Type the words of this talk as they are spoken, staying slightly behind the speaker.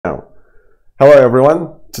Hello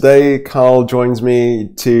everyone. Today Carl joins me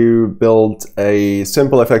to build a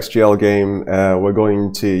simple FXGL game. We're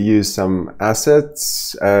going to use some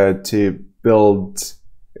assets to build,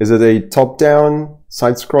 is it a top-down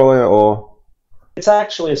side scroller or? It's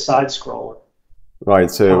actually a side scroller.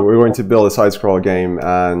 Right, so we're going to build a side scroller game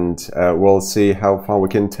and we'll see how far we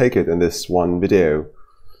can take it in this one video.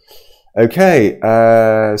 Okay,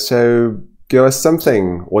 so give us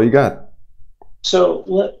something. What you got? So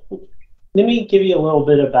let me give you a little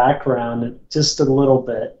bit of background, just a little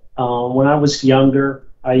bit. When I was younger,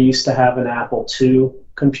 I used to have an Apple II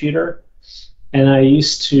computer, and I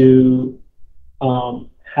used to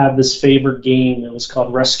have this favorite game that was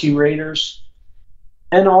called Rescue Raiders,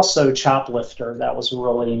 and also Choplifter. That was a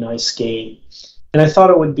really nice game. And I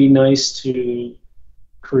thought it would be nice to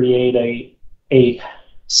create a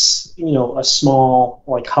small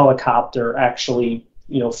like helicopter actually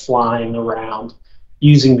flying around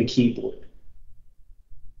using the keyboard.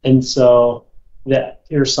 And so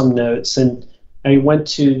here's some notes. And I went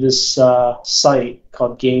to this site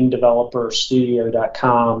called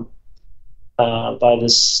GameDeveloperStudio.com by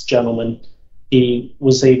this gentleman.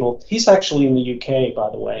 He's actually in the UK, by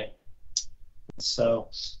the way. So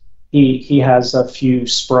he has a few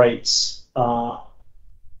sprites.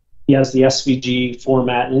 He has the SVG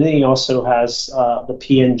format, and then he also has the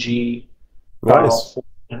PNG file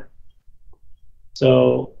format.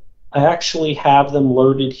 So I actually have them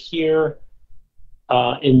loaded here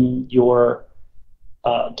in your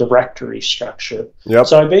directory structure. Yep.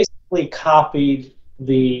 So I basically copied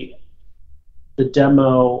the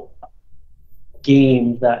demo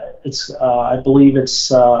game that it's I believe it's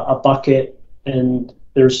a bucket and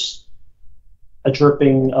there's a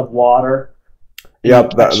dripping of water.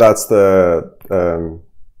 Yep, that's the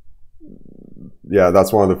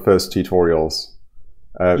that's one of the first tutorials.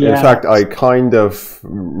 In fact, I kind of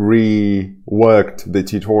reworked the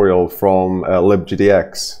tutorial from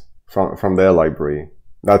libgdx from their library.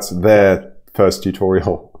 That's their first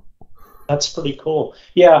tutorial. That's pretty cool.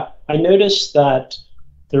 Yeah, I noticed that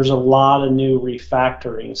there's a lot of new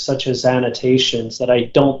refactorings, such as annotations, that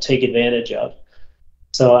I don't take advantage of.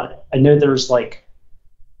 So I know there's like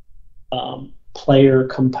player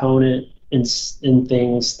component in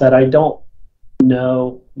things that I don't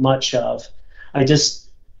know much of. I just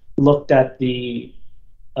looked at the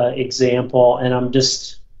example and I'm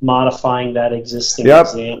just modifying that existing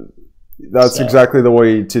example. That's exactly the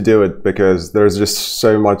way to do it, because there's just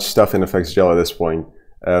so much stuff in FXGL at this point.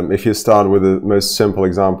 If you start with the most simple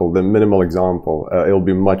example, the minimal example, it'll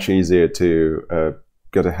be much easier to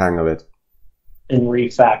get a hang of it. And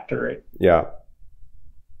refactor it. Yeah.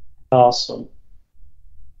 Awesome.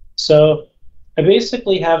 So I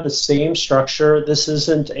basically have the same structure. This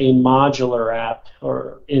isn't a modular app,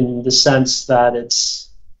 or in the sense that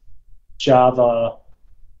it's Java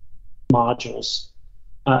modules.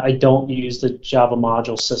 I don't use the Java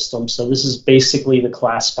module system, so this is basically the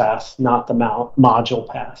class path, not the module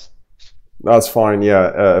path. That's fine,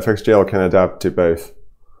 yeah. FXGL can adapt to both.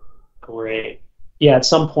 Great. Yeah, at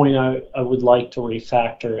some point I would like to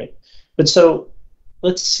refactor it. But so,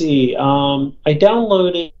 let's see. I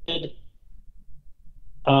downloaded...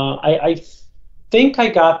 I think I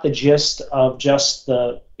got the gist of just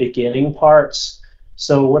the beginning parts.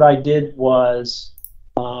 So what I did was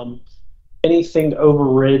anything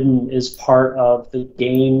overridden is part of the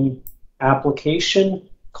game application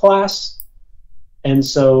class. And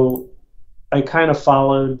so I kind of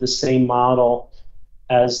followed the same model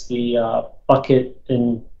as the bucket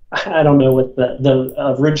and I don't know what the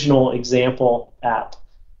original example app.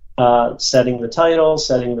 Setting the title,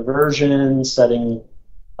 setting the version, setting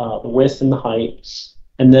the width and the height,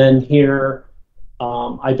 and then here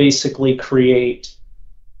I basically create.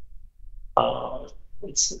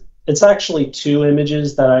 It's actually two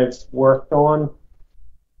images that I've worked on,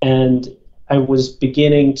 and I was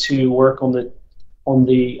beginning to work on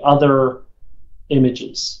the other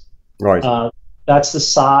images. Right. That's the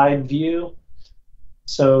side view.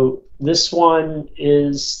 So this one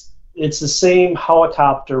it's the same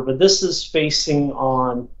helicopter, but this is facing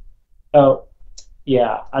on. Oh.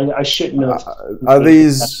 Yeah, I shouldn't have. Are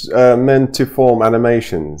these meant to form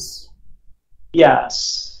animations?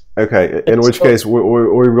 Yes. Okay, in which case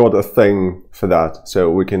we've got a thing for that,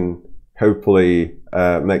 so we can hopefully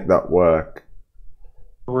make that work.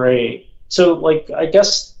 Great. So, like, I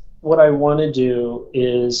guess what I want to do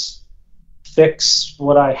is fix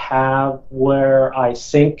what I have where I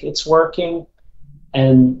think it's working,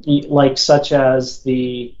 and like such as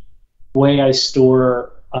the way I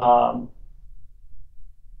store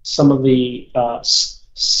some of the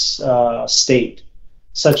state,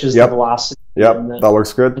 such as the velocity. Yep, that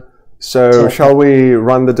looks good. So shall we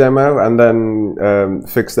run the demo and then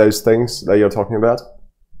fix those things that you're talking about?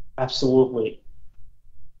 Absolutely.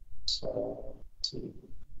 So, let's see.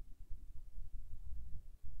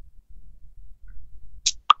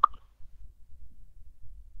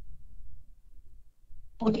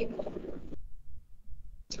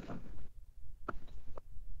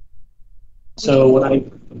 So when I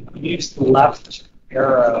use the left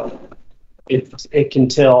arrow, it can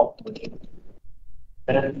tilt.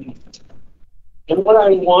 And what I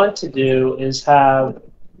want to do is have,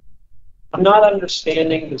 I'm not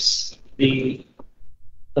understanding the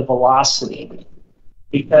velocity,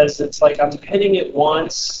 because it's like I'm hitting it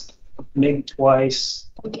once, maybe twice,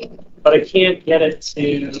 but I can't get it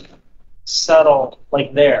to settle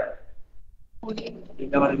like there. You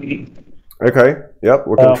know what I mean? Okay, yep,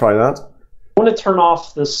 we can try that. I want to turn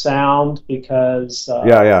off the sound because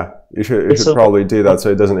yeah, you should probably do that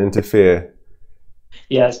so it doesn't interfere.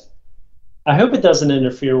 Yes, I hope it doesn't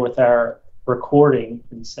interfere with our recording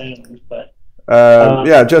and sound, but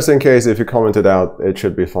yeah, just in case if you comment it out, it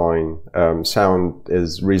should be fine. Sound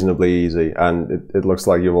is reasonably easy, and it looks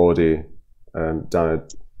like you've already done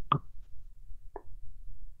it.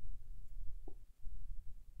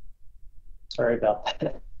 Sorry about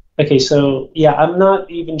that. Okay, so yeah, I'm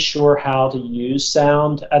not even sure how to use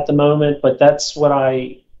sound at the moment, but that's what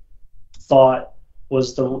I thought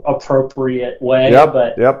was the appropriate way. Yep,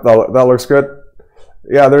 that looks good.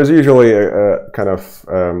 Yeah, there's usually a kind of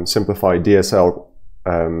simplified DSL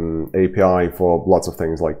API for lots of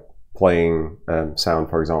things like playing sound,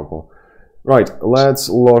 for example. Right, let's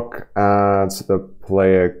look at the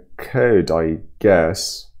player code, I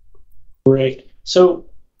guess. Great. So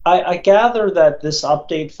I gather that this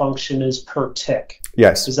update function is per tick.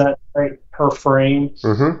 Yes. Is that right? Per frame?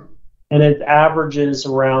 Mm-hmm. And it averages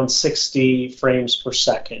around 60 frames per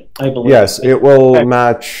second, I believe. Yes, it will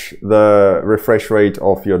match the refresh rate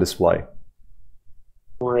of your display.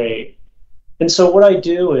 Great. And so what I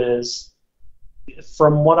do is,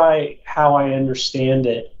 from how I understand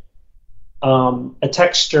it, a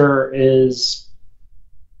texture is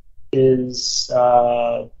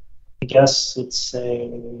I guess let's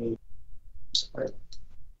say, sorry.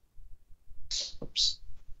 Oops.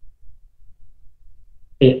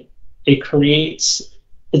 It creates,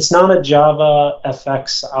 it's not a Java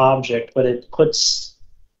FX object, but it puts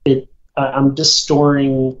it, I'm just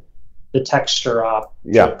storing the texture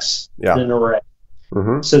objects in an array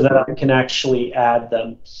so that I can actually add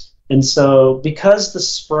them. And so because the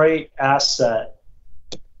sprite asset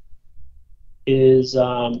is,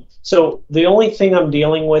 so the only thing I'm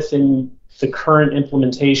dealing with in the current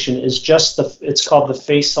implementation is just it's called the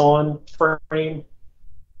face on frame.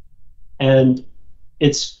 And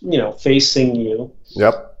it's, you know, facing you.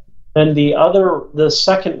 Yep. And the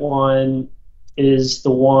second one is the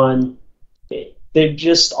one, they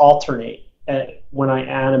just alternate when I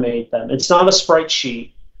animate them. It's not a sprite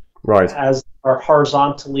sheet. Right. As are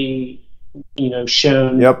horizontally, you know,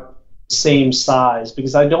 shown same size,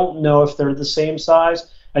 because I don't know if they're the same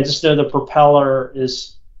size. I just know the propeller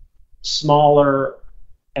is smaller,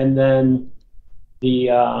 and then the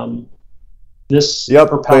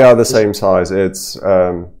they are the same size. It's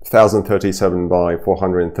 1037 by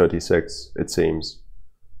 436, it seems.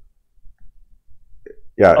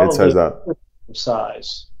 Yeah, it says that.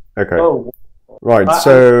 Size. Okay. Oh. Right,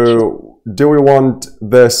 so do we want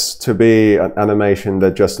this to be an animation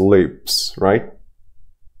that just loops, right?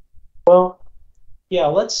 Well, yeah,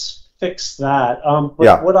 let's fix that.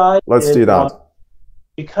 But what let's do that.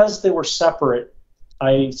 Because they were separate,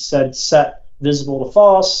 I said set visible to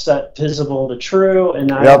false, set visible to true,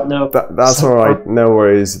 and I don't know. That's all right. No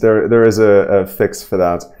worries. There is a fix for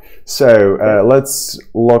that. So let's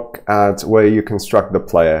look at where you construct the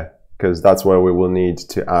player, because that's where we will need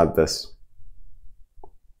to add this.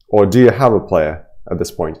 Or do you have a player at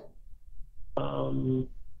this point?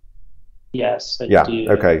 Yes, I do.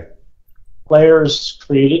 Okay. Players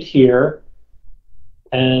created here,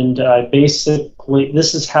 and basically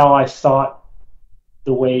this is how I thought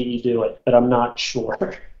the way you do it, but I'm not sure.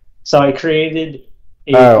 So I created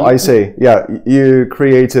a I see. Yeah, you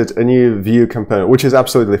created a new view component, which is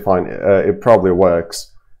absolutely fine. It probably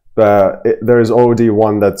works, but there is already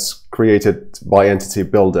one that's created by Entity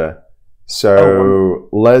Builder. So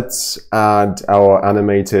let's add our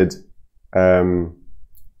animated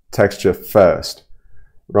texture first.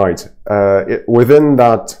 Right. Within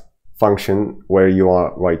that function where you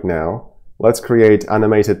are right now, let's create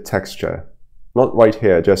animated texture. Not right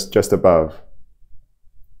here, just above.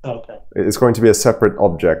 Okay. It's going to be a separate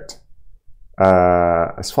object.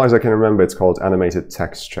 As far as I can remember, it's called animated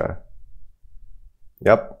texture.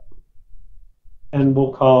 Yep. and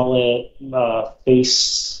we'll call it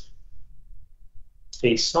face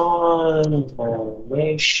on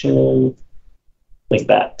animation, like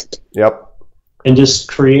that. Yep. And just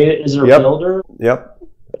create it as a builder. Yep.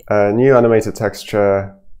 New animated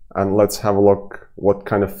texture, and let's have a look what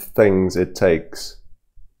kind of things it takes.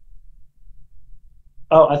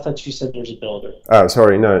 Oh, I thought you said there's a builder. Oh,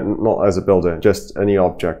 sorry, no, not as a builder, just any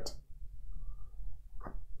object.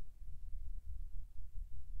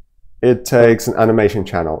 It takes an animation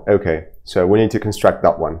channel. Okay, so we need to construct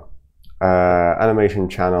that one. Animation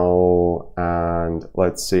channel, and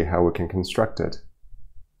let's see how we can construct it.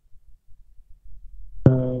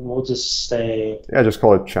 We'll just say... Yeah, just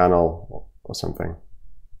call it channel or something.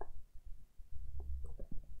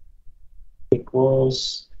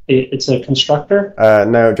 Equals... It's a constructor?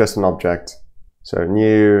 No, just an object. So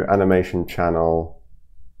new animation channel.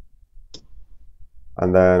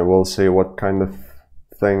 And then we'll see what kind of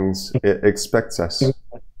things it expects us.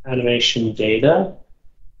 Animation data. I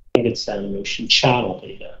think it's animation channel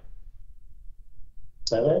data. Is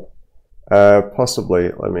that it?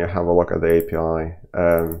 Possibly. Let me have a look at the API.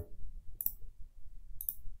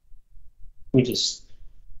 We just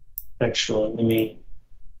actually, let me.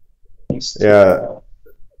 Yeah,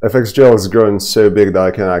 FXGL has grown so big that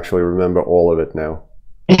I can actually remember all of it now.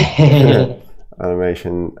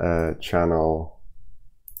 Animation channel.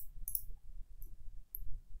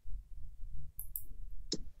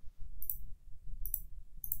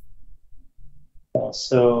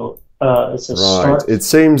 So it's a right. start. It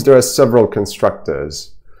seems there are several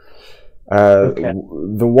constructors. Okay.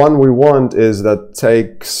 The one we want is that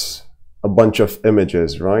takes a bunch of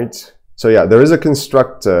images, right? So yeah, there is a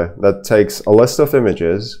constructor that takes a list of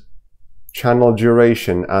images, channel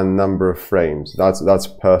duration, and number of frames. That's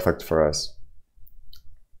perfect for us.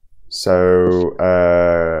 So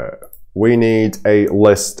we need a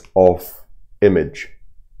list of image.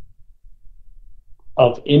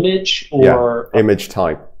 Of image or yeah, image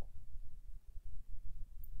type.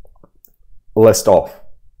 List of.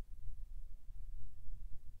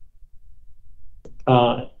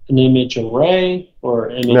 An image array or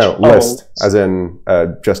image? No, list, as in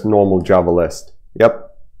just normal Java list.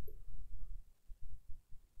 Yep.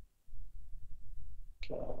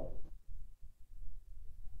 Okay.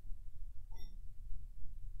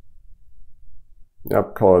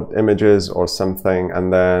 Yep, call it images or something,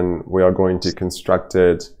 and then we are going to construct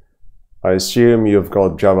it. I assume you've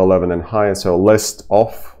got Java 11 and higher, so list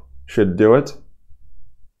of should do it.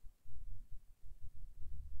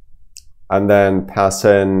 And then pass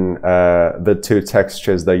in the two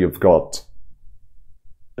textures that you've got.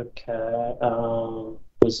 Okay.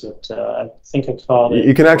 Was it? I think I called it.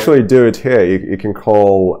 You can actually do it here. You can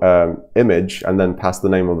call image and then pass the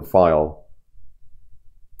name of the file.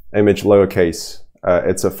 Image lowercase.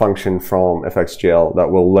 It's a function from FXGL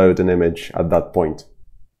that will load an image at that point.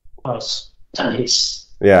 Oh,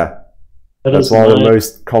 nice. Yeah. That's one of the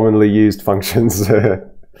most commonly used functions.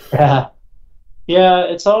 Yeah. Yeah,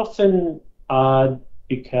 it's often odd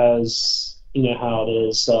because you know how it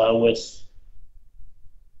is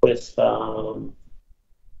with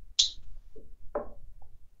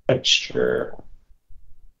texture.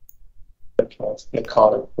 Okay, I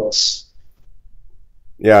call it this.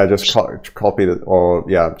 Yeah, just copy it, or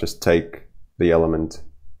yeah, just take the element.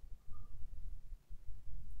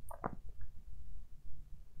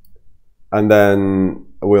 And then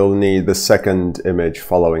we'll need the second image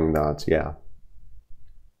following that, yeah.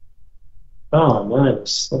 Oh,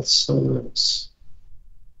 nice. That's so nice.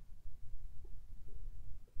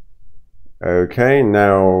 Okay,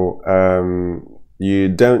 now you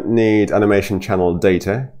don't need animation channel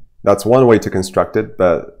data. That's one way to construct it,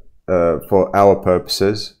 but for our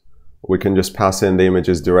purposes, we can just pass in the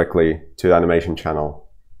images directly to the animation channel.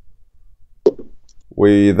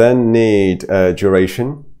 We then need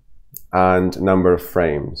duration and number of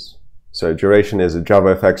frames. So duration is a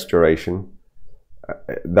JavaFX duration.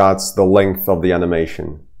 That's the length of the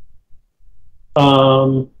animation.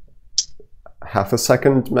 Half a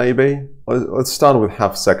second, maybe? Let's start with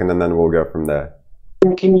half a second and then we'll go from there.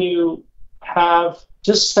 Can you have,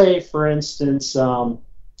 just say, for instance, I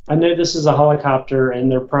know this is a helicopter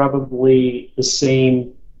and they're probably the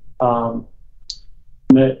same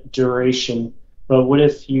duration, but what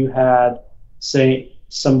if you had, say,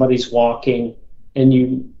 somebody's walking and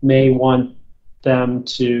you may want them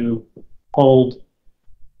to hold,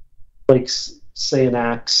 like, say, an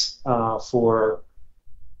axe for,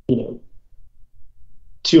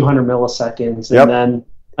 200 milliseconds, and then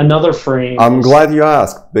another frame. I'm glad you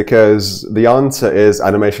asked, because the answer is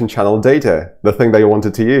animation channel data, the thing that you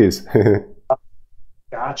wanted to use.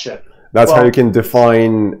 Gotcha. That's how you can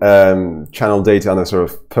define channel data on a sort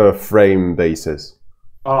of per frame basis.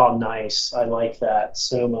 Oh, nice. I like that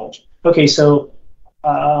so much. Okay, so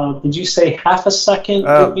did you say half a second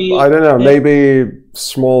would be? I don't know, maybe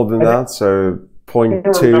smaller than that, so I can't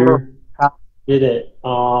 0.2. remember how I did it.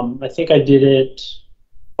 I think I did it.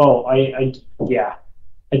 Oh, yeah,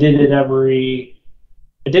 I did it every.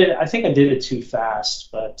 I think I did it too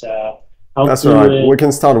fast, but I'll That's do all right. it We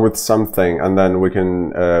can start with something, and then we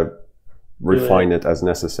can refine it as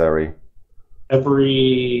necessary.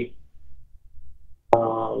 every.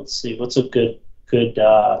 Let's see, what's a good 30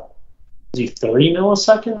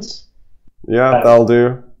 milliseconds? Yeah, that'll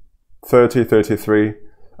do. 30, 33.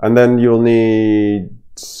 And then you'll need,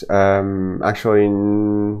 actually,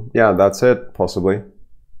 yeah, that's it, possibly.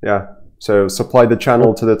 Yeah. So supply the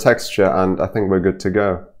channel to the texture, and I think we're good to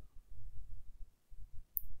go.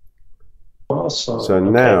 Awesome. So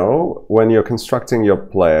now, when you're constructing your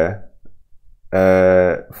player,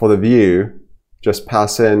 for the view, just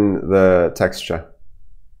pass in the texture.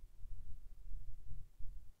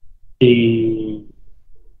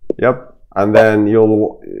 Yep, and then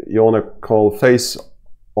you'll want to call face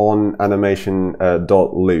on animation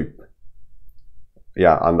dot loop.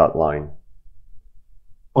 Yeah, on that line.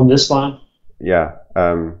 On this line? Yeah,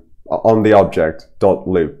 on the object dot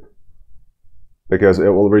loop, because it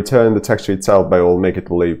will return the texture itself, but it will make it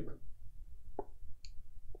loop.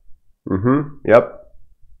 Yep.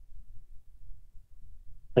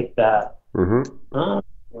 Like that.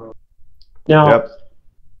 Now, yep.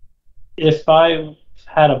 If I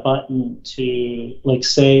had a button to, like,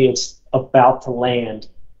 say it's about to land,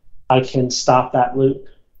 I can stop that loop?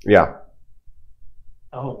 Yeah.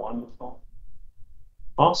 Oh, wonderful.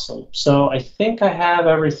 Awesome. So I think I have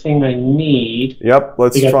everything I need. Yep,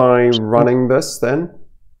 let's try running this then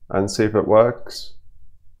and see if it works.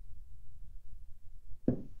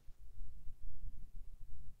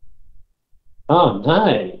 Oh,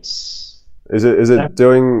 nice. Is it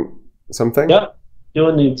doing something? Yep,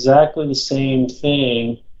 doing exactly the same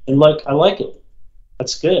thing. And look, I like it.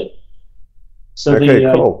 That's good. So okay,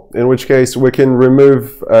 cool. In which case we can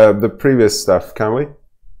remove the previous stuff, can we?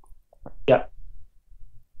 Yeah.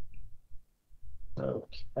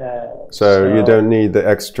 Okay. So you don't need the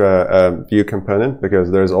extra view component because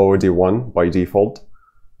there's already one by default.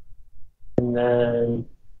 And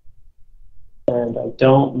I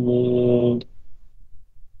don't need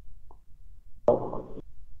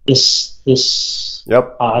this.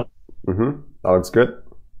 Yep. That looks good.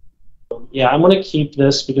 Yeah, I'm going to keep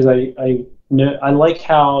this because I like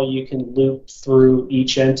how you can loop through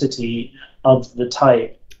each entity of the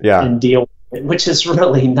type and deal with it, which is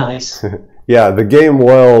really nice. Yeah, the game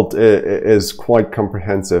world is quite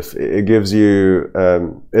comprehensive. It gives you,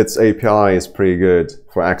 its API is pretty good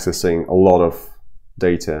for accessing a lot of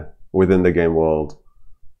data within the game world.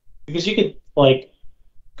 Because you could, like,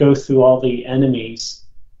 go through all the enemies,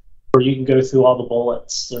 or you can go through all the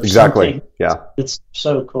bullets. Or exactly, something. Yeah. It's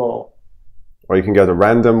so cool. Or you can get a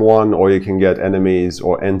random one, or you can get enemies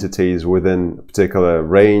or entities within a particular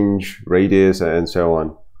range, radius, and so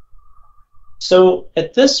on. So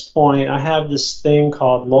at this point, I have this thing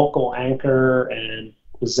called local anchor and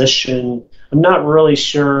position. I'm not really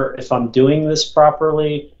sure if I'm doing this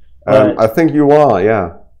properly. I think you are,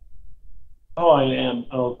 yeah. Oh, I am.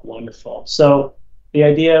 Oh, wonderful. So the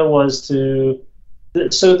idea was to...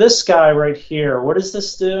 So this guy right here, what does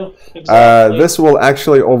this do exactly? This will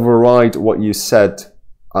actually override what you said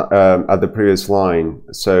at the previous line.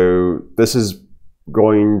 So this is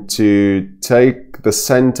going to take the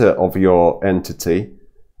center of your entity,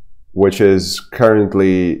 which is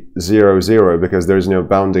currently 0, 0 because there's no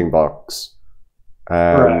bounding box,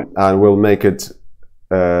 and we'll make it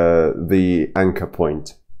the anchor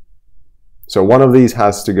point. So one of these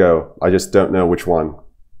has to go. I just don't know which one.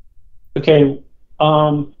 Okay.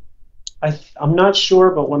 I'm not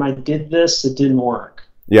sure, but when I did this, it didn't work.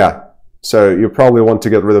 Yeah. So you probably want to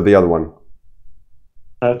get rid of the other one.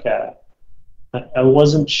 Okay. I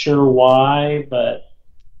wasn't sure why, but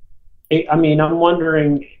I mean, I'm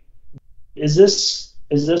wondering, is this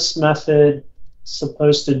method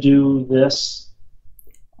supposed to do this?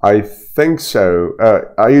 I think so.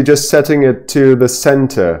 Are you just setting it to the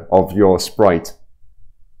center of your sprite?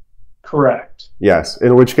 Correct. Yes.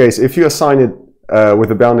 In which case, if you assign it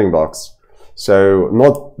with a bounding box, so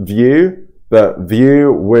not view, but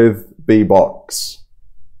view with B box.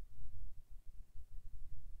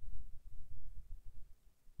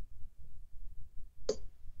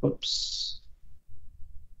 Oops.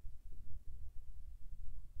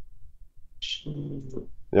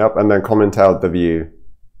 Yep, and then comment out the view.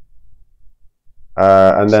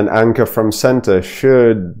 And then anchor from center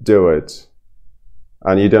should do it.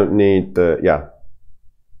 And you don't need the, yeah.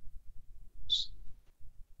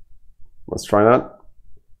 Let's try that.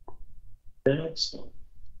 Excellent.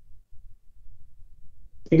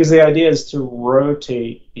 Because the idea is to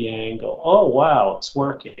rotate the angle. Oh, wow, it's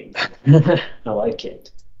working. I like it.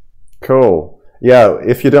 Cool. Yeah,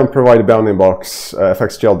 if you don't provide a bounding box,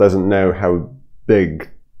 FXGL doesn't know how big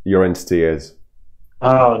your entity is.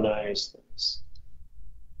 Oh, nice.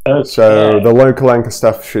 Okay. So the local anchor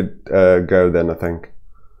stuff should go then, I think.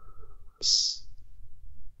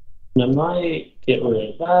 I might get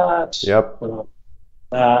rid of that. Yep.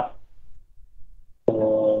 That.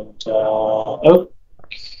 And,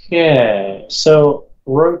 okay. So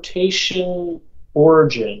rotation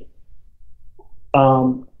origin.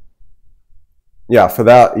 Yeah, for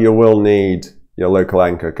that you will need your local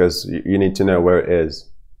anchor because you need to know where it is.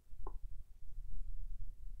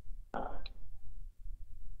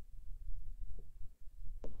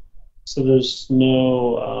 So there's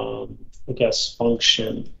no, I guess,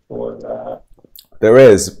 function for that. There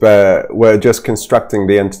is, but we're just constructing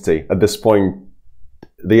the entity. At this point,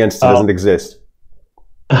 the entity doesn't exist.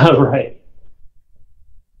 Right.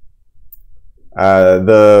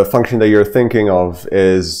 The function that you're thinking of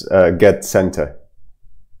is get center.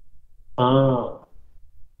 Ah.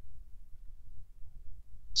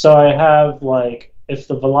 So I have like, if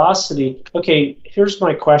the velocity, okay, here's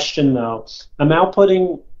my question though. I'm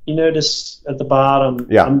outputting, you notice at the bottom,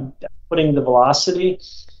 yeah. I'm putting the velocity.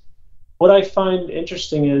 What I find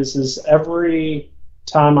interesting is every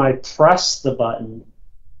time I press the button,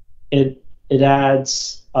 it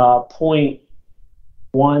adds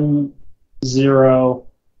 0.10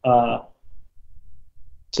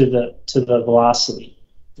 to the velocity,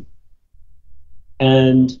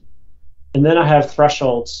 and then I have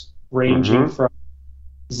thresholds ranging from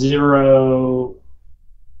 0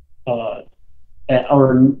 or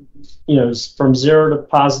from 0 to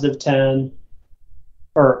positive 10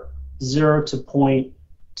 or 0 to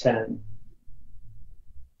 0.10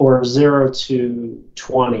 or 0 to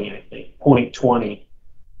 20, I think 0.20,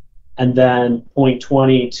 and then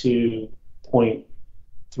 0.20 to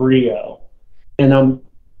 0.30,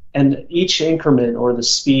 and each increment or the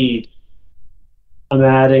speed I'm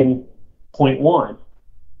adding 0.1.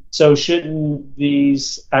 So shouldn't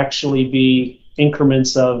these actually be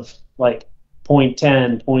increments of like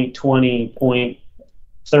 0.10, 0.20,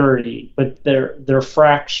 0.30, but they're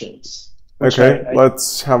fractions. Okay,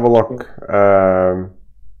 let's have a look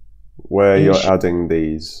where you're adding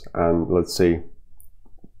these, and let's see.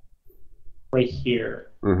 Right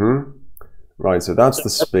here. Right, so that's the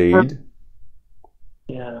speed.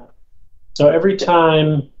 Yeah. So every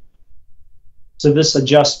time, so this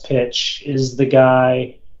adjust pitch is the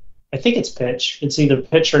guy, I think it's pitch. It's either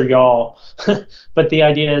pitch or yaw. But the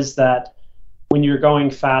idea is that when you're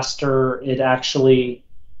going faster, it actually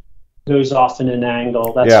goes off in an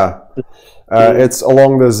angle. That's it's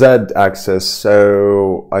along the Z axis,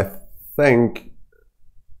 so I think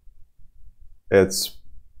it's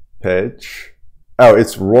pitch. Oh,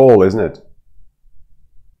 it's roll, isn't it?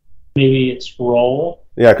 Maybe it's roll.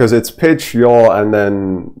 Yeah, because it's pitch, yaw, and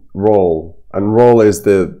then roll. And roll is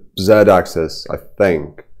the Z axis, I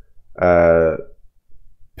think.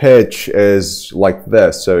 Pitch is like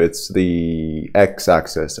this, so it's the X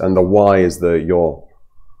axis, and the Y is the yaw.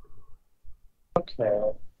 Okay.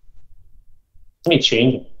 Let me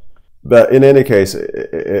change it. But in any case,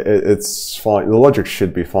 it's fine. The logic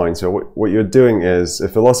should be fine. So what you're doing is,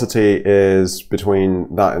 if velocity is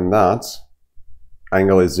between that and that,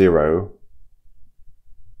 angle is 0.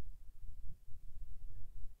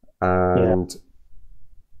 And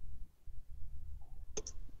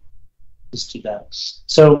just do that.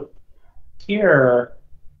 So here,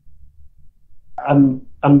 I'm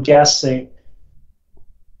guessing.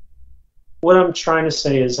 What I'm trying to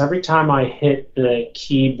say is every time I hit the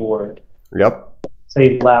keyboard,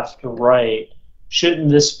 say left or right, shouldn't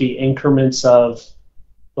this be increments of,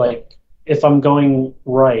 like, if I'm going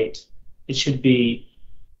right, it should be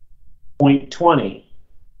 0.20,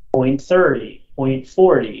 0.30,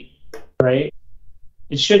 0.40, right?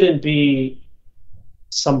 It shouldn't be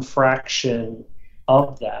some fraction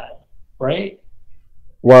of that, right?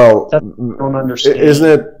 Well, I don't understand. Isn't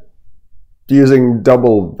it using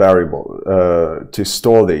double variable to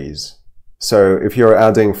store these? So if you're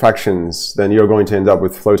adding fractions, then you're going to end up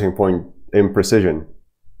with floating point imprecision.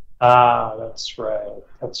 Ah, that's right.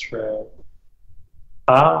 That's right.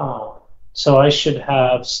 Ah, so I should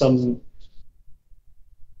have some.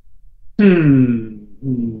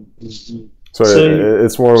 So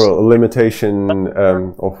it's more of a limitation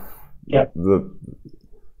of the.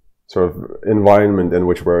 sort of environment in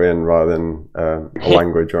which we're in rather than a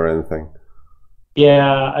language or anything.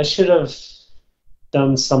 Yeah, I should have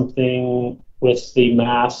done something with the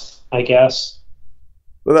math, I guess.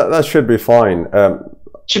 But that should be fine.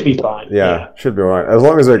 Should be fine. Yeah, should be all right. As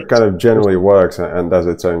long as it kind of generally works and does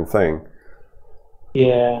its own thing.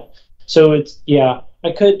 Yeah. So it's, yeah,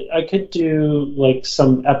 I could do like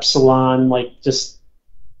some epsilon, like just,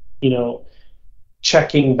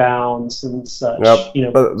 checking bounds and such.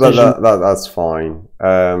 Yep, but that's fine.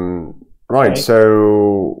 Right, Okay.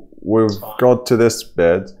 so we've got to this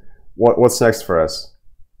bit. What's next for us?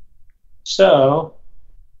 So,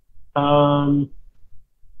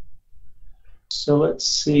 so let's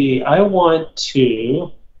see. I want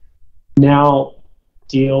to now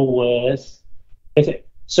deal with.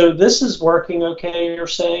 So this is working okay, you're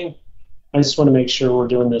saying? I just want to make sure we're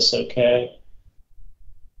doing this okay.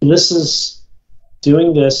 This is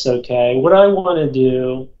doing this okay. What I want to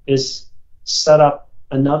do is set up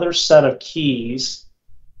another set of keys,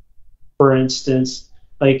 for instance,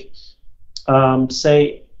 like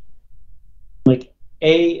say like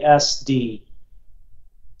ASD.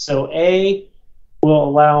 So A will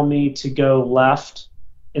allow me to go left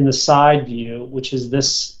in the side view, which is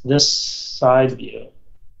this side view.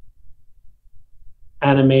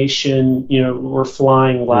 Animation, we're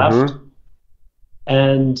flying left.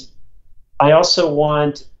 And I also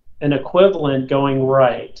want an equivalent going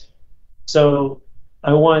right. So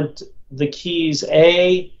I want the keys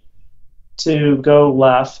A to go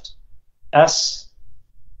left, S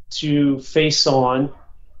to face on,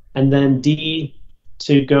 and then D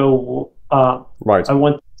to go right. I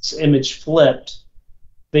want this image flipped.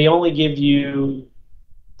 They only give you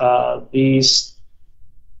these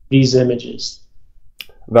images.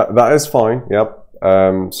 That is fine. Yep.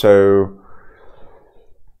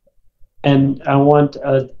 And I want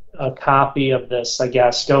a copy of this, I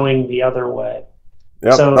guess, going the other way.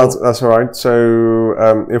 Yep, so, that's all right.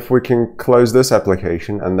 So if we can close this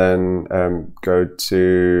application and then go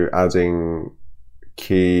to adding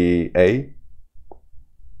key A.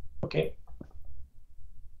 Okay.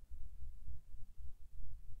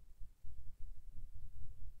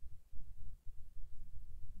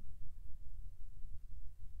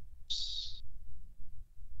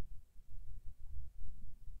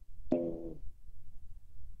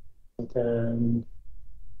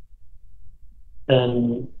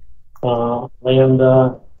 And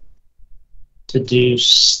lambda to do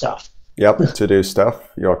stuff. Yep, to do stuff.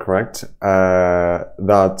 You're correct.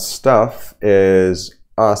 That stuff is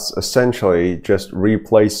us essentially just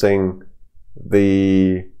replacing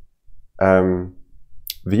the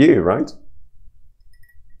view, right?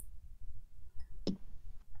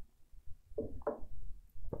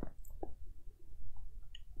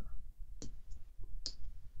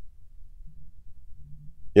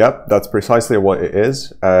 Yep, that's precisely what it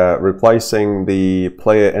is, replacing the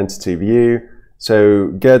player entity view. So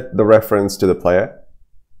get the reference to the player.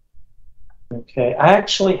 Okay, I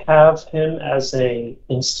actually have him as a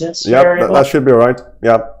instance Yep, variable. that should be all right.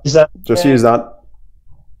 Yep, is that okay? Just use that.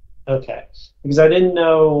 Okay, because I didn't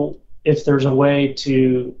know if there's a way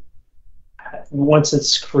to, once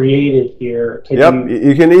it's created here. Yep,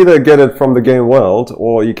 you can either get it from the game world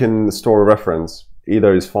or you can store a reference.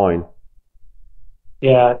 Either is fine.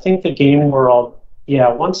 Yeah, I think the game world, yeah,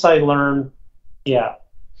 once I learn, yeah.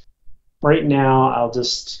 Right now, I'll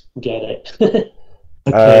just get it.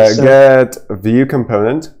 Okay, get view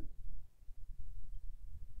component.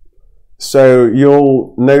 So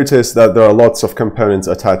you'll notice that there are lots of components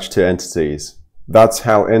attached to entities. That's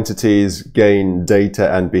how entities gain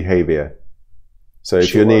data and behavior. So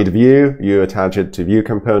if you need view, you attach it to view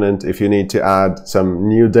component. If you need to add some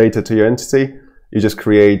new data to your entity, you just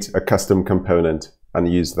create a custom component and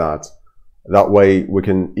use that. That way we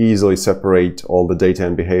can easily separate all the data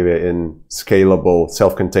and behavior in scalable,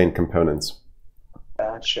 self-contained components.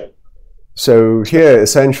 Gotcha. So here,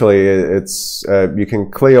 essentially, it's you can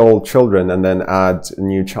clear all children and then add a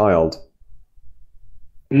new child.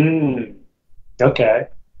 Okay.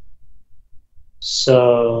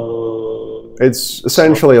 So it's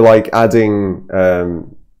essentially like adding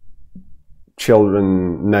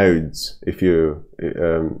children nodes, if you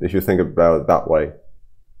think about it that way.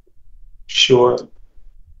 Sure.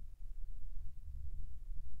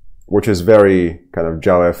 Which is very kind of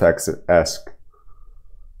JavaFX-esque.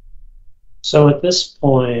 So at this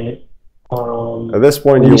point, you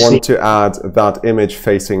want to add that image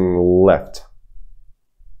facing left.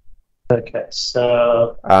 Okay,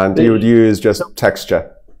 so and you would use just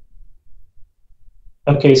texture.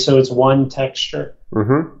 Okay, so it's one texture.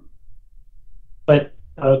 Mm-hmm. But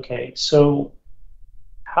okay, so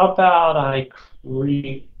how about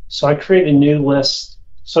So I create a new list.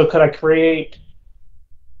 So could I create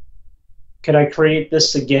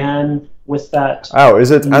this again with that? Oh,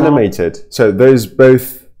 is it animated? So those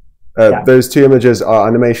both, those two images are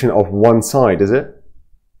animation of one side, is it?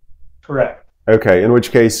 Correct. Okay, in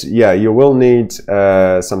which case, yeah, you will need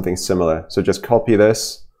something similar. So just copy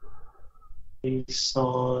this. Based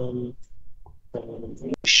on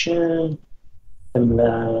animation, and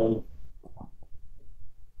then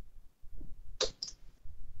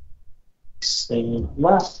same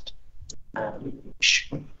left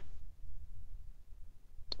animation.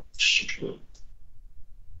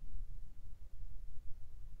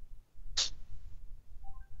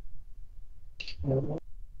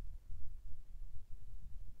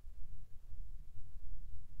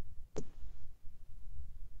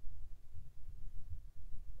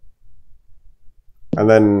 And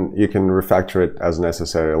then you can refactor it as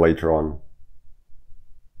necessary later on.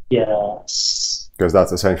 Yes. Because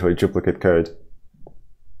that's essentially duplicate code.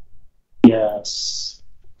 Yes.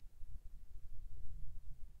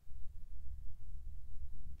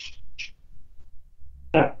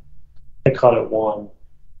 Ah, I called it 1.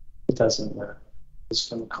 It doesn't matter. I was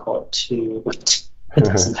going to call it 2, but it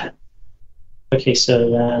doesn't matter. Okay, so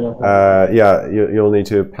then... yeah, you'll need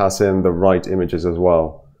to pass in the right images as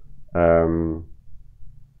well.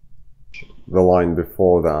 The line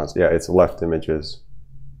before that, yeah, it's left images.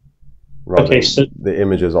 Okay, so the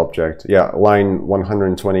images object. Yeah, line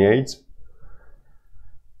 128.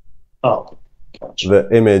 Oh, gotcha. The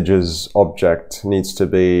images object needs to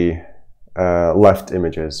be left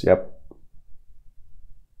images, yep.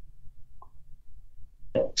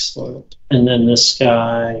 Excellent. And then this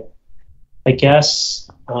guy, I guess,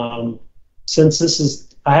 since this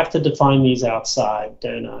is, I have to define these outside,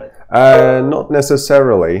 don't I? Not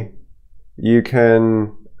necessarily. You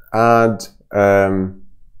can add,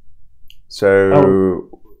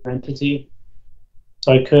 entity.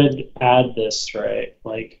 So I could add this, right?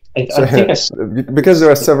 Like, I think because there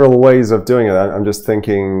are several ways of doing it. I'm just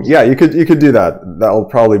thinking, yeah, you could do that. That'll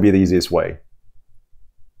probably be the easiest way.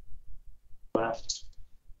 Left.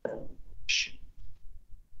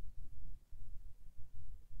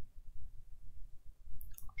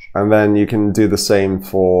 And then you can do the same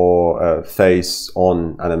for face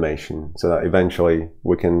on animation, so that eventually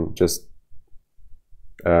we can just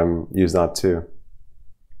use that too.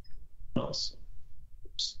 Awesome.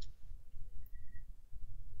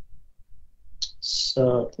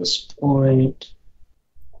 So at this point,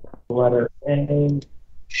 letter A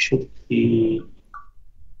should be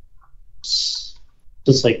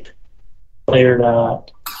just like player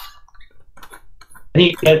dot. How do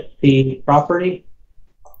you get the property?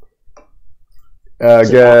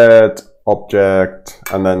 Get object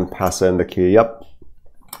and then pass in the key. Yep.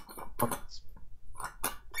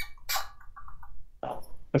 Oh,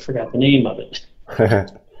 I forgot the name of it.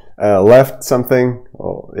 Left something.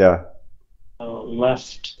 Oh, yeah.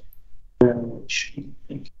 Left.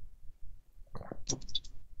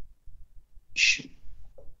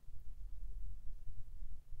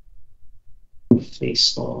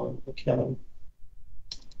 Face on. Okay.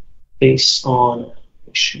 Face on.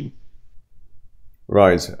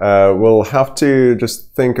 Right. We'll have to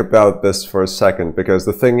just think about this for a second, because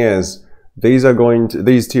the thing is, these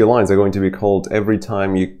two lines are going to be called every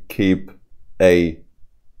time you keep A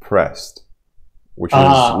pressed, which is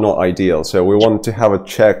not ideal. So we want to have a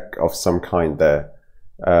check of some kind there,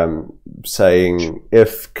 saying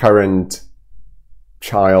if current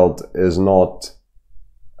child is not.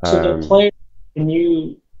 So the player, can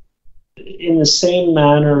you, in the same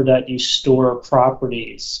manner that you store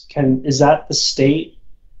properties, is that the state?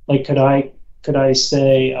 Like, could I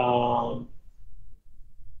say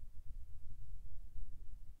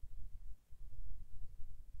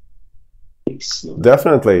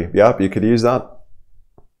definitely, yeah, you could use that.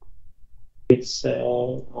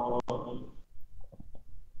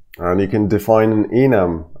 And you can define an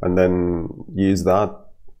enum and then use that.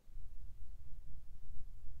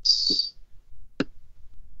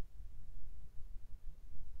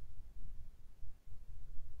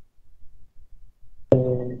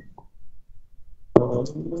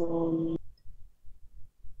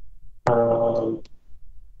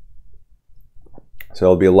 So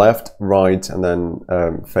it'll be left, right, and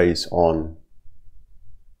then face on.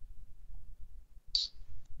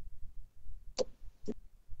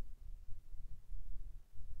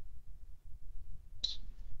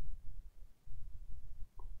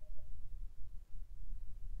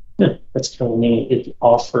 Yeah, that's kind of neat. It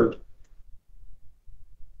offered.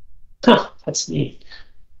 Huh, that's neat.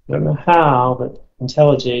 I don't know how, but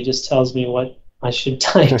IntelliJ just tells me what I should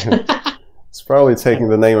type. It's probably taking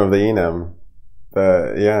the name of the enum.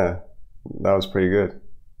 But yeah, that was pretty good.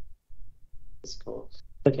 That's cool.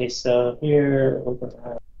 Okay, so here we're gonna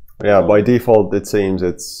have, Yeah, by default it seems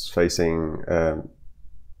it's facing,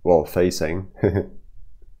 well, facing.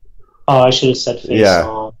 oh, I should have said face Yeah.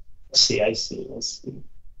 on. I see.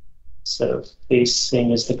 So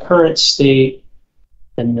facing is the current state,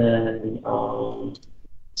 and then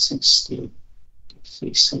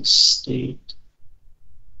facing state.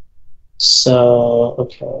 So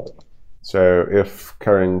okay. So if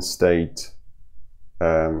current state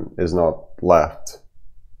is not left,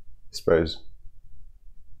 I suppose.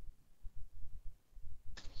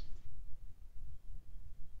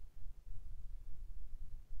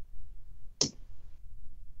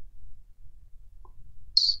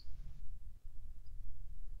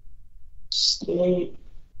 State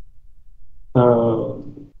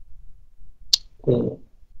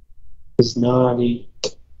is not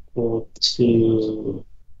equal to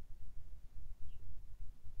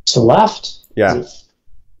left? Yeah.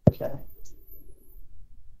 Okay.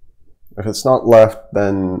 If it's not left,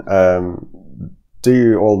 then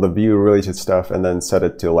do all the view related stuff and then set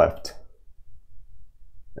it to left.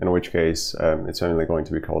 In which case, it's only going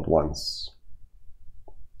to be called once.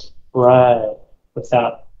 Right.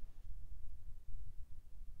 Without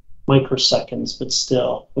microseconds, but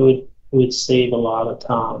still, it would save a lot of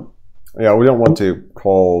time. Yeah, we don't want to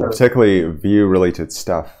call particularly view related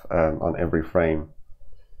stuff on every frame.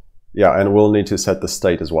 Yeah, and we'll need to set the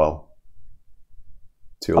state as well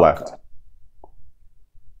to left.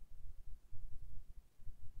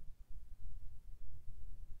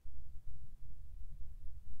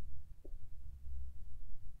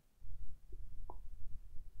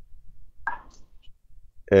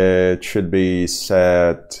 It should be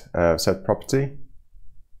set property.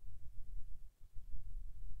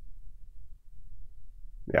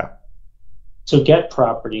 Yeah. So get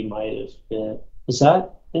property might have been, is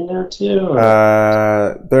that in there too?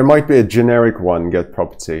 Or? There might be a generic one, get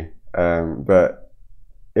property, but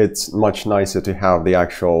it's much nicer to have the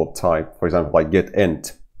actual type. For example, like get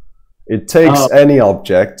int. It takes any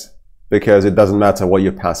object because it doesn't matter what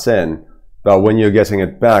you pass in. But when you're getting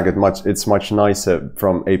it back, it's much nicer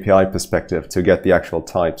from API perspective to get the actual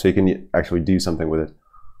type, so you can actually do something with it.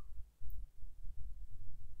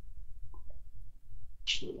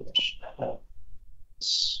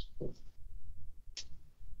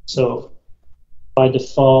 So by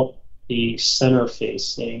default, the center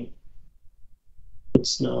facing,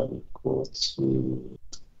 it's not equal to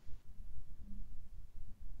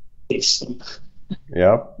facing.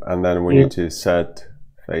 Yep, and then we need to set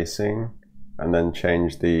facing. And then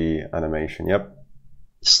change the animation. Yep.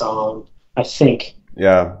 Song, I think.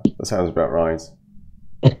 Yeah, that sounds about right.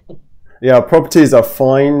 Yeah, properties are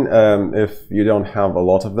fine if you don't have a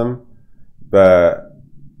lot of them, but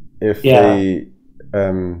if the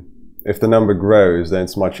number grows, then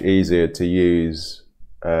it's much easier to use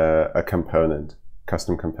a component,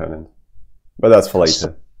 custom component. But that's for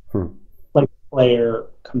later. Like player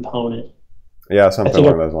component. Yeah, something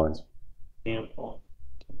along those lines. Example.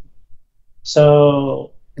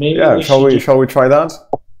 So maybe shall we try that?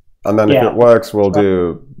 And then if it works, we'll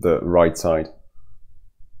do the right side.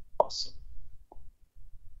 Awesome.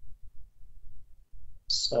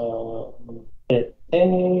 So hit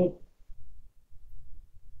A.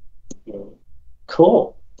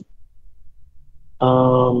 Cool.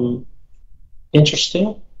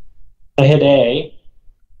 Interesting. I hit A.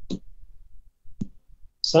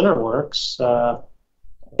 Center works. I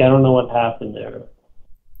don't know what happened there.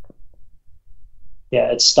 Yeah,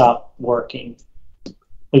 it stopped working.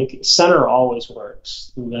 Like center always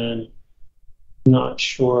works. And then I'm not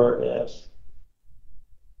sure if,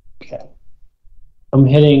 okay. I'm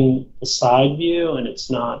hitting the side view and it's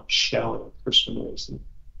not showing for some reason.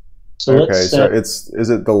 So okay, so is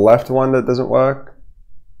it the left one that doesn't work?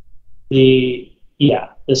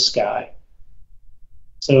 This guy.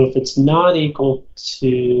 So if it's not equal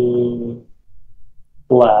to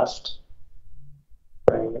left,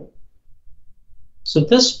 right? So at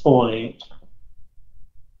this point,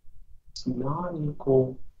 it's not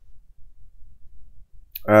equal.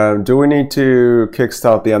 Do we need to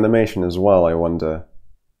kickstart the animation as well, I wonder?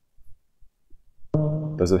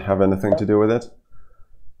 Does it have anything to do with it?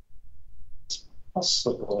 It's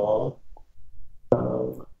possible.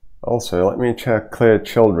 Also, let me check clear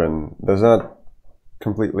children. Does that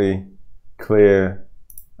completely clear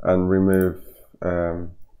and remove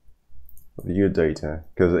view data?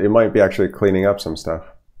 Because it might be actually cleaning up some stuff.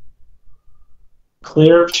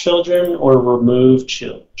 Clear children or remove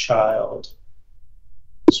child?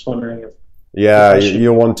 Just wondering if Yeah,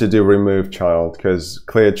 you want to do remove child, because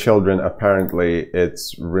clear children, apparently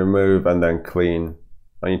it's remove and then clean.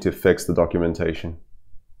 I need to fix the documentation.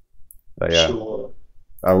 But yeah, Sure.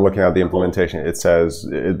 I'm looking at the implementation. It says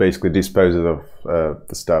it basically disposes of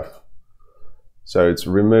the stuff. So it's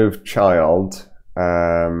remove child.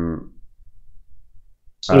 So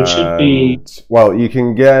it should be... Well, you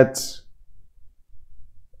can get...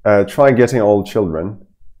 try getting all children.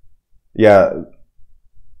 Yeah,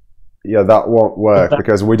 that won't work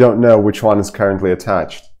because we don't know which one is currently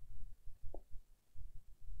attached.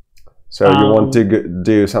 So you want to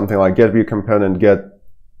do something like get view component, get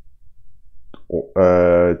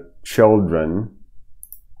children.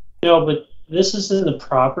 No, but this is in the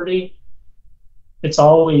property. It's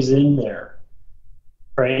always in there,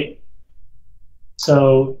 right?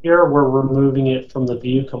 So here we're removing it from the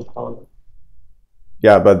view component.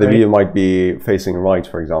 Yeah, but the view might be facing right,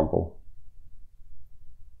 for example.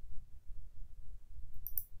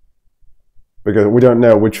 Because we don't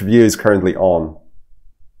know which view is currently on.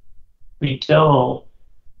 We don't,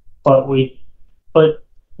 but we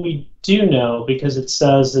do know because it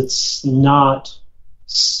says it's not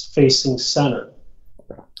facing center.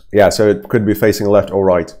 Yeah, so it could be facing left or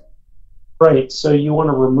right. Right, so you want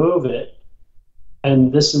to remove it,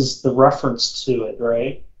 and this is the reference to it,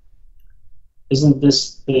 right? Isn't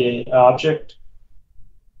this the object?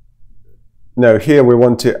 No, here we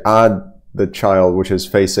want to add the child which is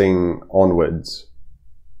facing onwards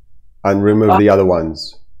and remove the other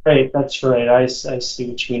ones. Right, that's right. I see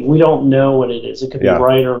what you mean. We don't know what it is. It could be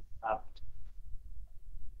right or left.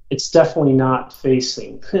 It's definitely not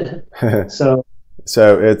facing. So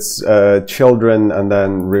it's children and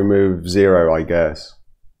then remove 0, I guess.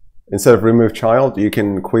 Instead of remove child, you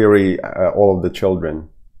can query all of the children.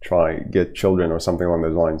 Try get children or something along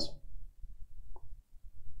those lines.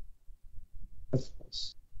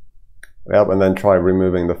 Yep, and then try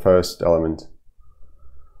removing the first element.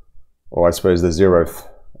 Or I suppose the 0th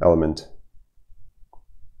element.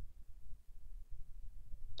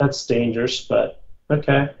 That's dangerous, but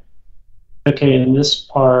okay. Okay, in this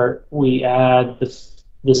part, we add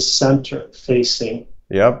the center facing.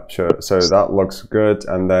 Yep, sure. So that looks good.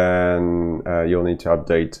 And then you'll need to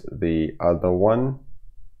update the other one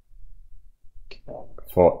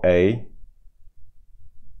for A.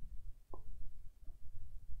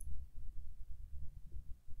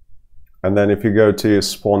 And then if you go to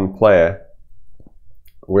spawn player,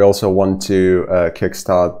 we also want to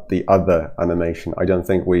kickstart the other animation. I don't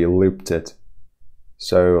think we looped it.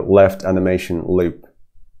 So left animation loop.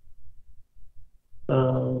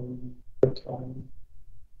 Okay.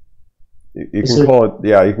 You can call it,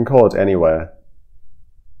 yeah, you can call it anywhere.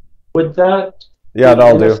 Would that... Yeah,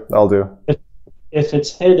 that'll do. If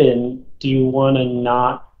it's hidden, do you want to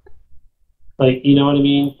not, like, you know what I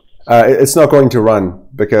mean? It's not going to run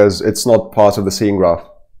because it's not part of the scene graph.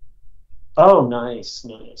 Oh, nice,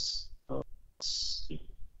 nice. Oh, let's see.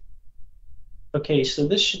 Okay, so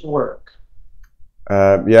this should work.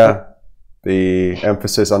 Yeah, the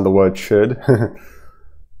emphasis on the word should.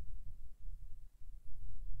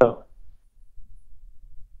 Oh.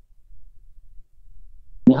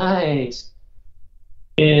 Nice.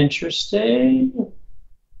 Interesting.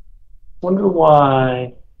 Wonder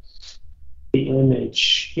why the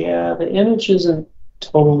image. Yeah, the image isn't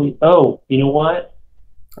totally... Oh, you know what?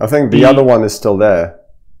 I think the other one is still there.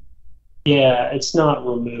 Yeah, it's not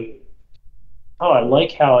removed. Oh, I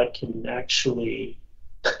like how it can actually...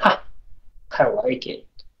 I like it.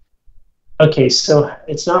 Okay, so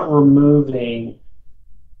it's not removing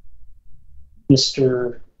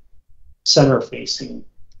Mr. Center-facing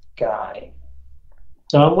guy.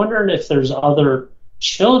 So I'm wondering if there's other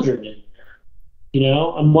children in there. You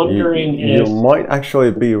know, I'm wondering if... You might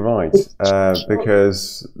actually be right,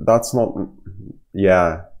 because that's not...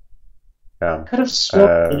 Yeah. I could have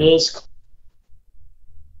sworn it is...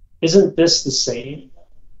 Isn't this the same?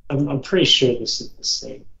 I'm pretty sure this is the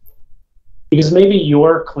same. Because maybe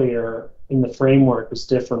your clear in the framework is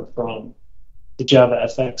different from the Java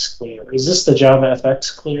FX clear. Is this the Java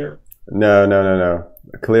FX clear? No.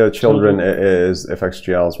 Clear children is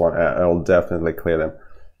FXGL's one. I'll definitely clear them.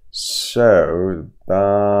 So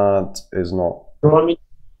that is not... You want me to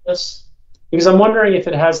do this? Because I'm wondering if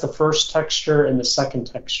it has the first texture and the second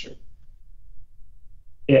texture.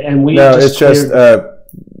 Yeah, and we no, it's just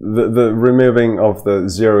the removing of the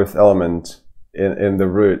 0th element in the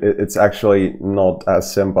root. It's actually not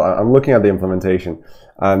as simple. I'm looking at the implementation,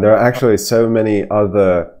 and there are actually so many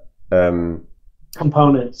other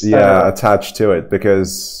components attached to it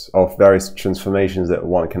because of various transformations that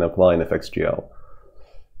one can apply in FXGL.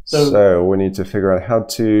 So we need to figure out how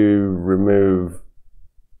to remove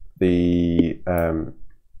the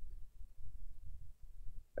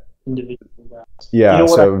individual routes. yeah. You know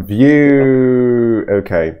what So view.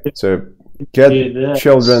 Okay. So get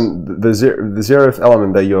children. The 0th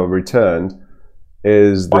element that you returned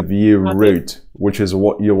is the view root, which is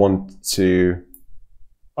what you want to.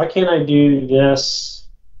 Why can't I do this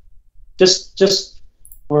just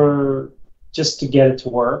to get it to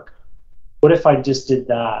work? What if I just did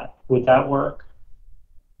that? Would that work?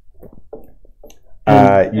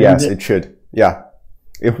 Yes, it should. Yeah.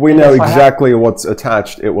 If we know exactly what's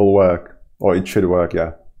attached, it will work, or it should work.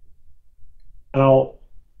 Yeah.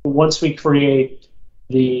 Once we create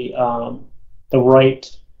the right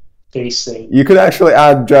facing, you could actually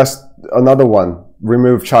add just another one.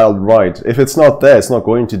 Remove child right. If it's not there, it's not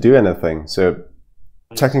going to do anything. So,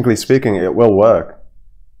 technically speaking, it will work.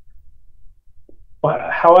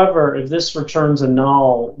 However, if this returns a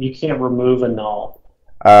null, you can't remove a null.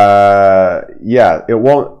 Yeah, it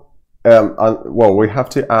won't. Well, we have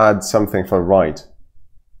to add something for right.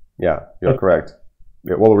 Yeah, you're correct.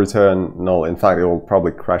 It will return null. In fact, it will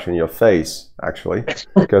probably crash in your face, actually,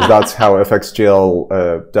 because that's how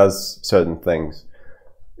FXGL does certain things.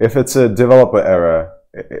 If it's a developer error,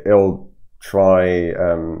 it'll try,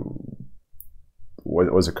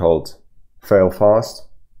 what was it called? Fail fast?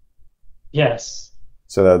 Yes.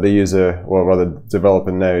 So that the user, or rather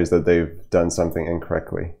developer, knows that they've done something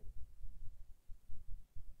incorrectly.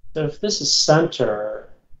 So if this is center,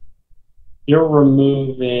 you're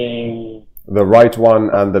removing the right one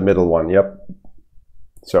and the middle one. Yep.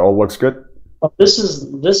 So all looks good. Oh, this is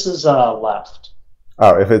left.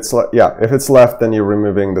 Oh, if it's if it's left, then you're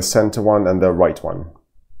removing the center one and the right one.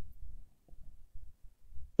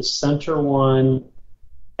 The center one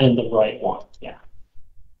and the right one. Yeah.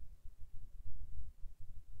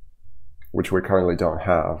 Which we currently don't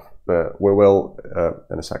have, but we will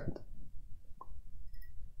in a second.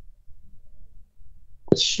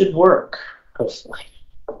 It should work, hopefully.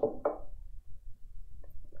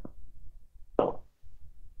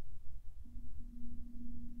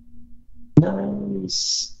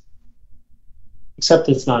 Nice. Except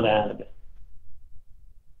it's not animate.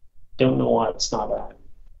 Don't know why it's not animate.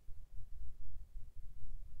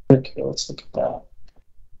 Okay, let's look at that.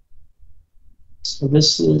 So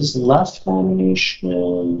this is left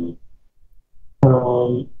animation.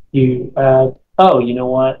 You add, oh, you know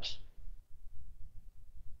what?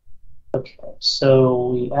 Okay, so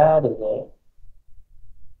we added it.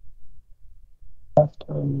 Left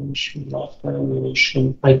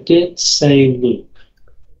animation. I did say loop.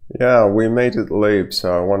 Yeah, we made it loop,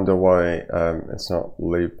 so I wonder why it's not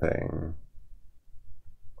looping.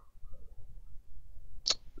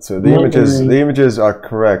 So the images are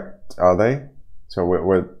correct, are they? So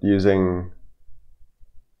we're using.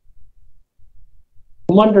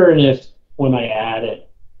 I'm wondering if when I add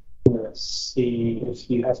it, let's see if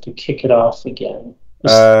you have to kick it off again.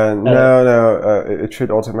 No, it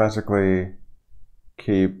should automatically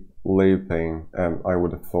keep looping. I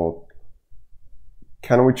would have thought.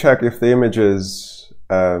 Can we check if the images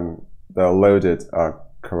that are loaded are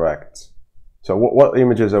correct? So what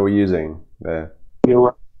images are we using there? You're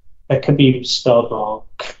right. That could be spelled wrong.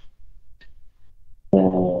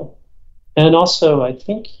 And also, I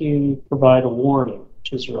think you provide a warning,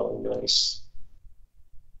 which is really nice.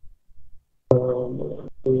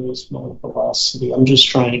 Lose my velocity. I'm just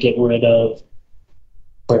trying to get rid of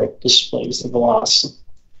where it displays the velocity.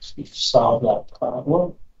 We've solved that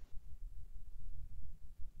problem.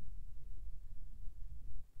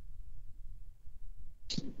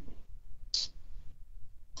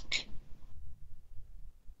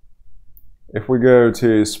 If we go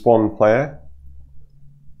to spawn player,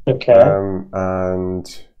 okay, and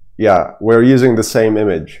yeah, we're using the same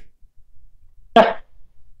image.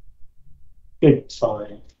 Good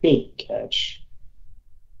find, good catch.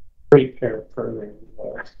 Great pair of programming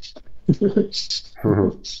there.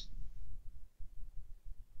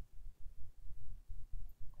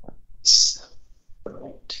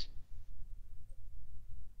 Right.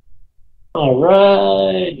 All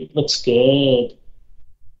right, looks good.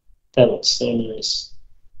 That looks so nice.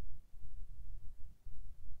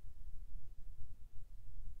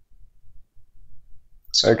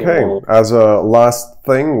 Okay, cool. As a last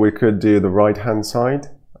thing, we could do the right-hand side,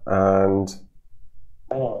 and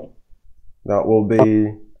that will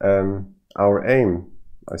be our aim,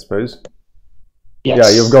 I suppose. Yes. Yeah,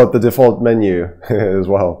 you've got the default menu as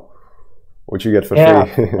well, which you get for free.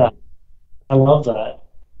 I love that.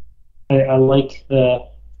 I like the.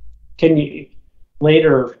 Can you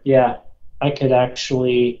later? Yeah, I could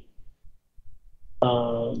actually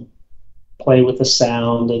play with the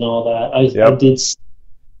sound and all that. I did.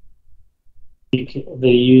 the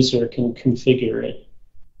user can configure it.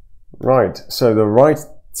 Right, so the right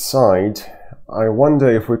side, I wonder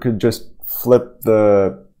if we could just flip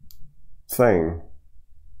the thing,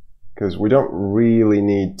 because we don't really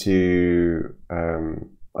need to,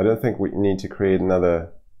 I don't think we need to create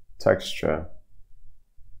another texture.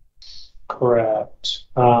 Correct.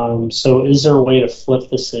 So is there a way to flip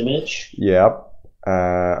this image? Yep,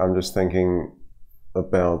 I'm just thinking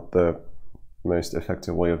about the most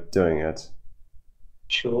effective way of doing it.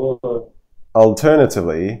 Sure.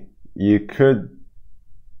 Alternatively, you could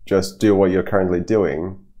just do what you're currently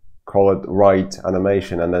doing, call it right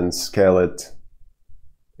animation, and then scale it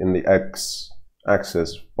in the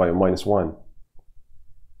x-axis by -1.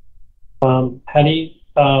 How do you,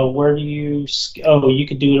 where do you, oh, you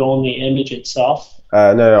could do it on the image itself?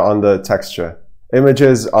 No, on the texture.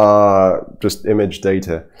 Images are just image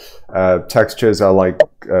data. Textures are like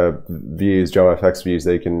views, JavaFX views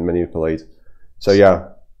they can manipulate. So yeah,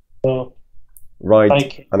 Oh,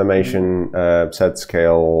 right animation, set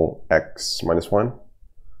scale x -1.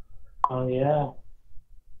 oh yeah.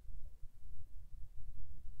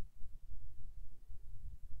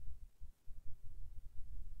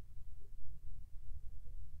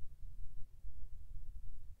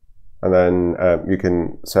 And then you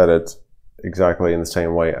can set it exactly in the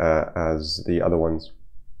same way as the other ones.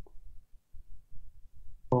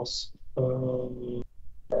 Um,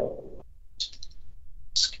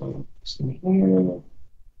 here.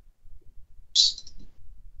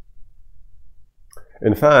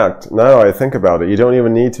 In fact, now I think about it, you don't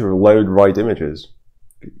even need to load right images.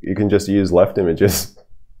 You can just use left images.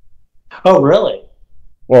 Oh, really?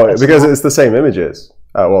 Well, because it's the same images.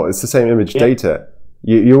 Well, it's the same image data.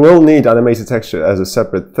 You will need animated texture as a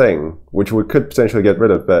separate thing, which we could potentially get rid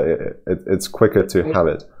of, but it's quicker to have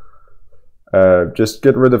it. Just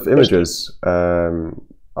get rid of images. Line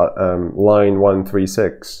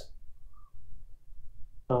 136.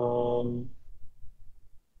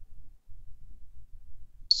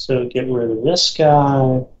 So get rid of this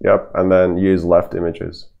guy. Yep, and then use left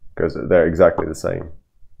images because they're exactly the same.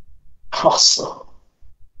 Awesome.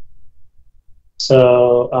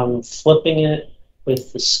 So I'm flipping it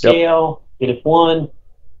with the scale, -1.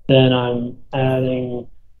 Then I'm adding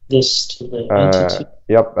this to the entity.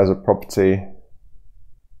 Yep, as a property.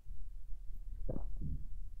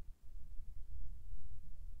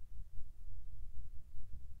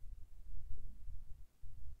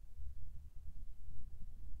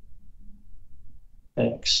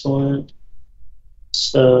 Excellent.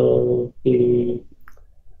 So the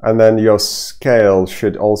and then your scale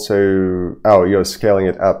should also, oh, you're scaling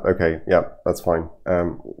it up. Okay, yep, that's fine.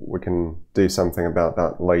 We can do something about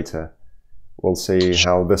that later. We'll see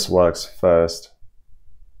how this works first.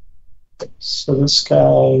 So this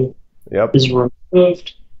guy is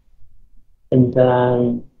removed, and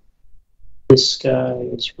then this guy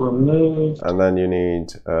is removed. And then you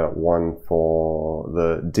need one for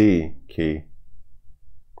the D key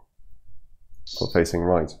for facing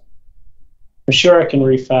right. I'm sure I can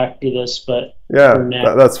refactor this, but yeah,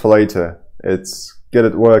 that's for later. It's get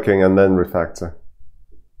it working and then refactor.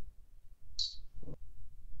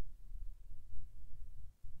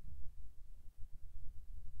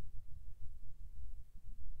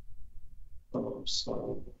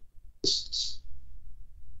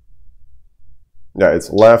 Yeah,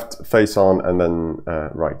 it's left, face on, and then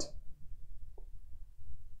right.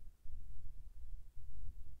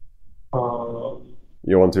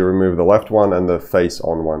 You want to remove the left one and the face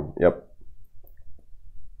on one. Yep.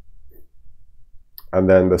 And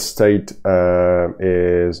then the state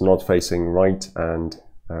is not facing right, and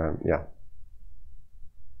yeah.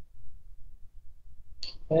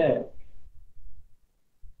 Okay.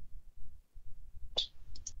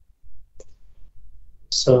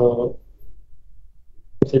 So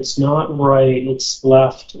if it's not right, it's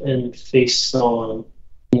left and face on.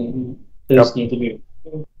 Those need to be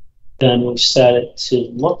removed. Then we set it to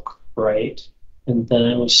look right, and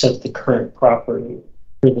then we set the current property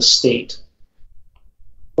for the state.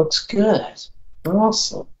 Looks good.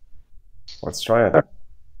 Awesome. Let's try it.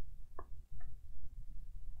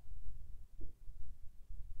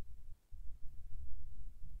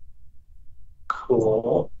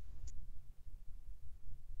 Cool.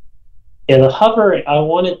 Yeah, the hover, I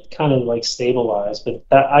want it kind of like stabilized, but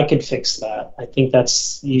that I could fix that. I think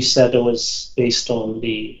that's, you said it was based on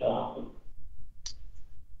the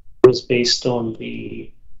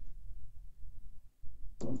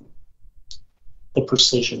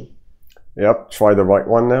precision. Yep, try the right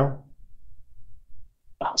one now.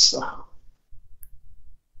 Awesome.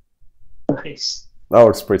 Nice. That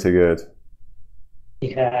looks pretty good.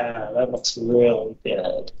 Yeah, that looks really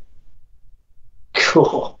good.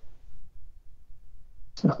 Cool.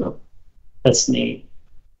 That's neat.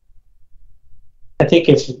 I think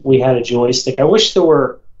if we had a joystick, I wish there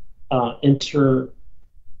were intermediate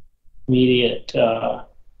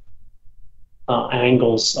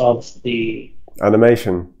angles of the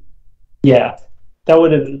animation. Yeah, that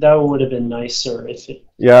would have been nicer if it.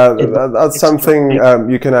 Yeah, that's something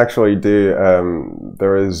you can actually do.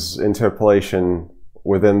 There is interpolation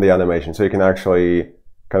within the animation, so you can actually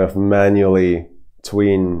kind of manually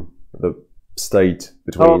tween the state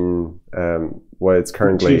between where it's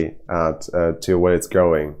currently at to where it's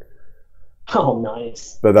going. Oh,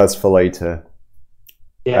 nice. But that's for later.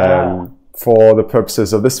 Yeah. For the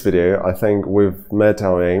purposes of this video, I think we've met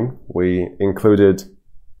our aim. We included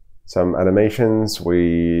some animations,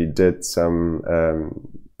 we did some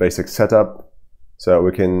basic setup, so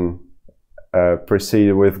we can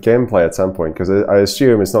proceed with gameplay at some point, because I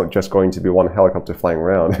assume it's not just going to be one helicopter flying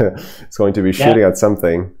around. It's going to be shooting at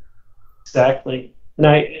something. Exactly.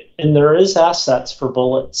 And there is assets for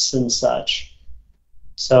bullets and such.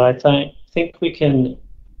 So I think we can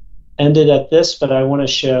end it at this, but I want to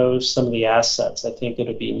show some of the assets. I think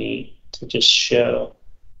it'll be neat to just show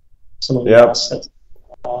some of the assets.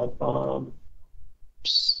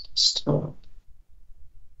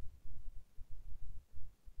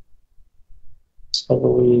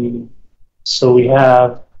 So we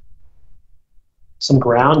have some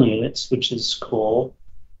ground units, which is cool.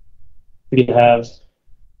 We have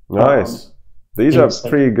nice. These are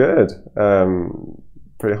pretty good,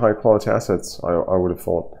 pretty high quality assets. I would have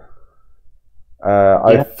thought.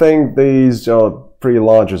 I think these are pretty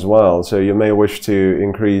large as well, so you may wish to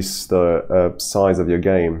increase the size of your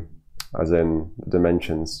game, as in the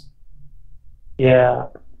dimensions. Yeah,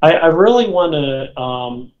 I really want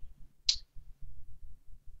to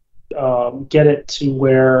get it to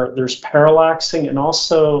where there's parallaxing, and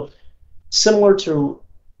also similar to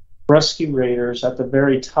Rescue Raiders at the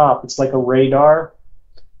very top, it's like a radar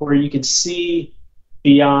where you could see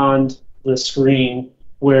beyond the screen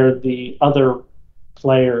where the other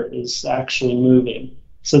player is actually moving.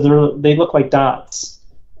 So they look like dots,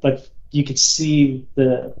 but you could see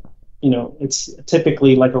it's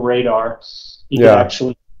typically like a radar. You could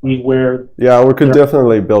actually see where. Yeah, we could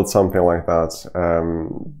definitely build something like that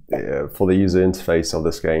for the user interface of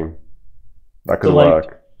this game. That could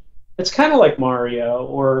work. It's kind of like Mario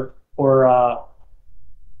or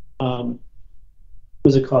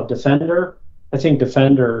what's it called? Defender? I think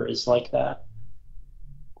Defender is like that.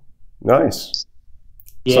 Nice.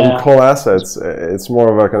 Yeah. Some cool assets. It's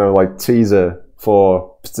more of a kind of like teaser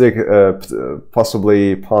for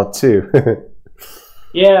possibly part 2.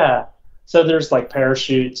 Yeah. So there's like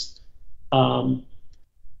parachutes.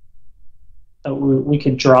 We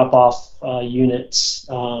could drop off units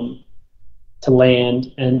to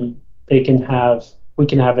land, and we can have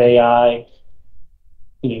AI,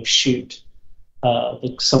 shoot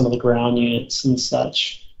some of the ground units and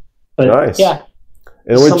such. But nice. Yeah.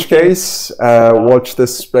 In which case, watch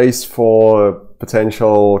this space for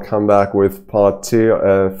potential comeback with part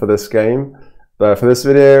 2 for this game. But for this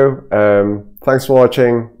video, thanks for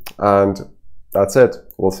watching, and that's it.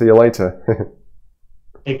 We'll see you later.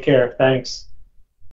 Take care. Thanks.